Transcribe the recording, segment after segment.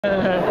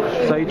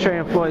So you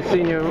train Floyd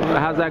Sr.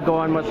 How's that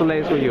going? What's the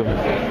latest for you?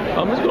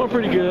 It's going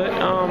pretty good.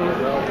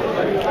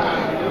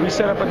 We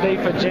set up a date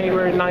for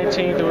January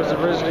 19th. It was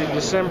originally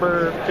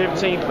December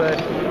 15th, but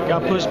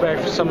got pushed back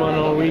for some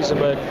unknown reason.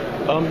 But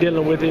I'm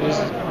dealing with it. It's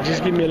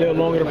just give me a little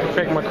longer to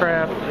perfect my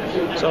craft.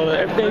 So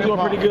everything's going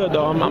pretty good,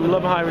 though. I'm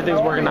loving how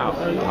everything's working out.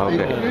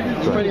 Okay.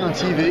 You fighting on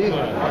TV,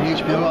 on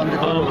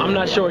HBO? I'm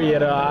not sure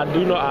yet. I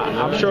do know.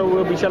 I'm sure it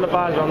will be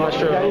televised, but I'm not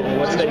sure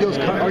what station.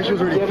 HBO's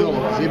already filled.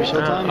 Is it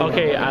Showtime?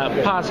 Okay,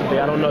 possibly.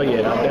 I don't know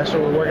yet. That's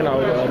what we're working out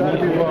with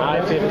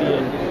I-50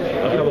 and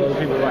a couple other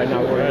people right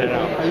now working it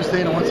out. Are you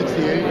staying at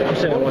 168? I'm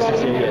staying at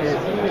 168,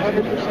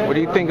 yes. What do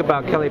you think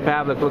about Kelly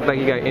Pavlik? Looked like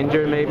he got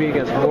injured maybe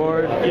against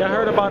Ward. Yeah, I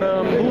heard about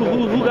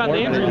who got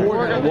the injury.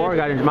 Ward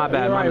got injured. My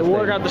bad. Yeah, right.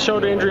 Ward got the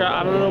shoulder injury.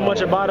 I don't know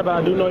much about it,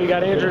 but I do know he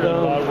got injured.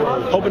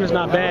 Hoping it's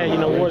not bad. You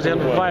know, Ward's a hell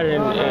of a fighter,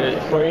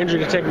 and for an injury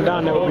to take him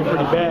down, that would be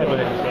pretty bad.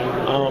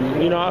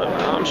 But you know,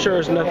 I'm sure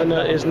it's nothing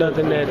that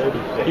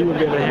he would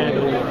be able to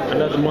handle.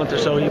 Another month or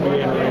so, he'd be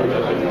in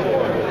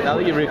there. Now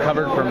that you've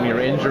recovered from your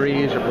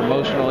injuries or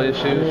promotional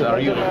issues, are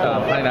you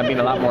planning on being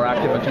a lot more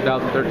active in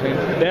 2013?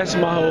 That's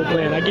my whole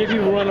plan. I get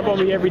people run up on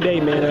me every day,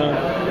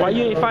 man. Why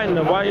you ain't fighting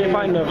enough? Why you ain't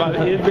fighting enough?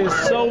 It's been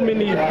so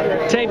many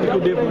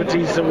technical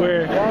difficulties to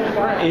where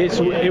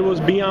it was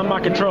beyond my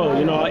control.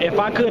 You know, if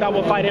I could, I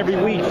would fight every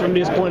week from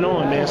this point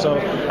on, man. So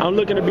I'm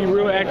looking to be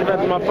real active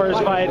after my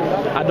first fight.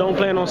 I don't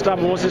plan on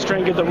stopping. Once this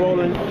train gets to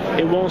rolling,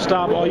 it won't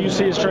stop. All you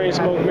see is train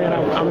smoke, man.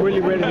 I'm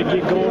really ready to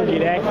get going,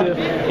 get active,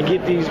 and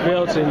get these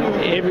belts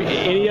and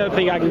any other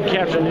thing I can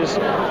capture in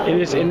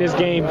this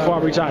game before I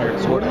retire.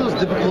 So what are those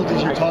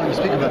difficulties you're talking to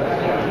speak about?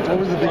 What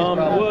was the biggest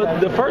problem? Well,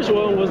 the first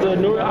one was the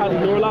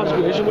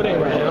neurological issue with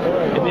Abraham,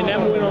 and then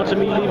that went on to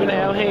me leaving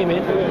Al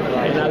Heyman,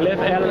 and I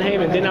left Alan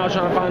Heyman. Then I was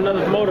trying to find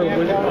another promoter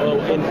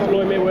in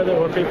Floyd Mayweather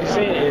or 50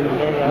 Cent, and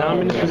now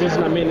I'm in this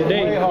position I'm in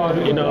today.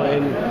 You know,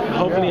 and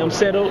hopefully I'm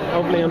settled,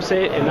 hopefully I'm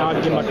set, and now I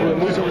can get my career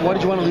moving. So why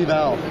did you want to leave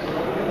Al?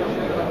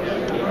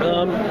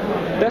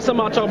 That's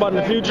something I'll talk about in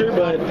the future,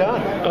 but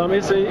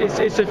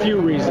it's a few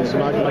reasons.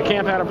 My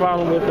camp had a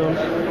problem with him.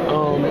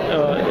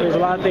 There's a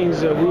lot of things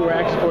that we were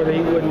asking for that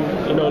he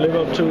wouldn't, live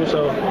up to.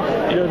 So,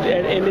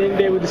 and then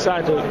they would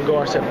decide to go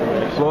our separate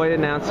ways. Floyd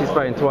announced he's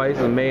fighting twice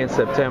in May and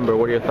September.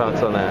 What are your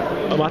thoughts on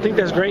that? I think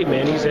that's great,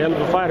 man. He's a hell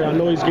of a fighter. I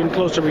know he's getting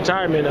close to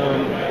retirement,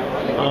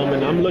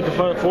 and I'm looking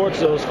forward to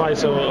those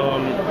fights. So,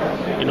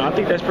 I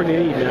think that's pretty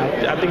neat,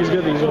 man. I think it's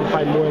good that he's going to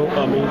fight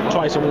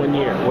twice in 1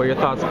 year. What are your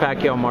thoughts,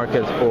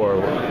 Pacquiao-Marquez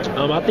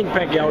IV? I think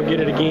Pacquiao will get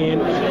it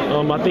again.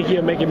 I think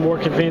he'll make it more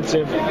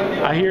convincing.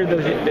 I hear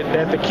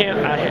that the camp.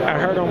 I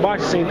heard on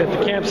Boxing Scene that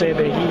the camp said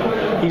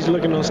that he's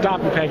looking on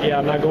stopping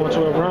Pacquiao, not going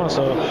 12 rounds.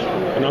 So,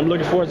 I'm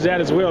looking forward to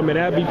that as well, man.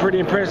 That'd be pretty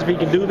impressive if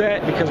he can do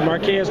that, because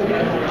Marquez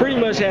pretty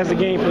much has the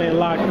game plan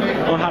locked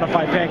on how to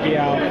fight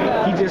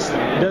Pacquiao. He just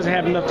doesn't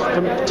have enough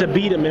to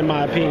beat him, in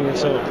my opinion.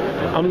 So,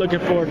 I'm looking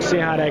forward to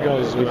seeing how that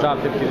goes. We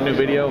talked about his new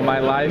video, My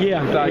Life.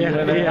 Yeah. How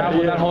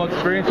was that whole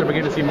experience? Are we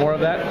going to see more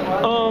of that?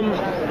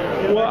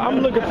 Well, I'm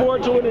looking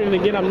forward to it, and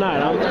again, I'm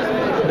not.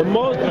 The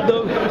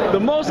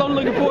most I'm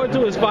looking forward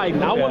to is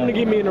fighting. I want him to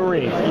get me in the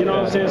ring. You know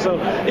what I'm saying? So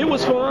it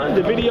was fun.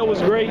 The video was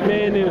great,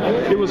 man.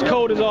 It was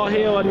cold as all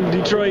hell in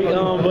Detroit,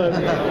 but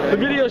the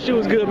video shoot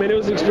was good, man. It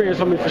was an experience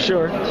for me for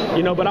sure.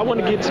 But I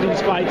want to get to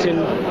these fights, and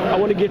I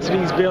want to get to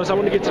these belts. I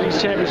want to get to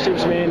these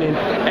championships, man. And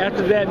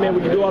after that, man,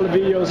 we can do all the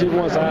videos at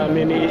once.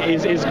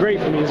 It's great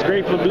for me. It's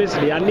great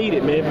publicity. I need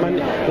it,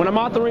 man. When I'm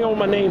out the ring, I want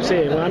my name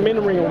said. When I'm in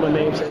the ring, I want my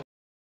name said.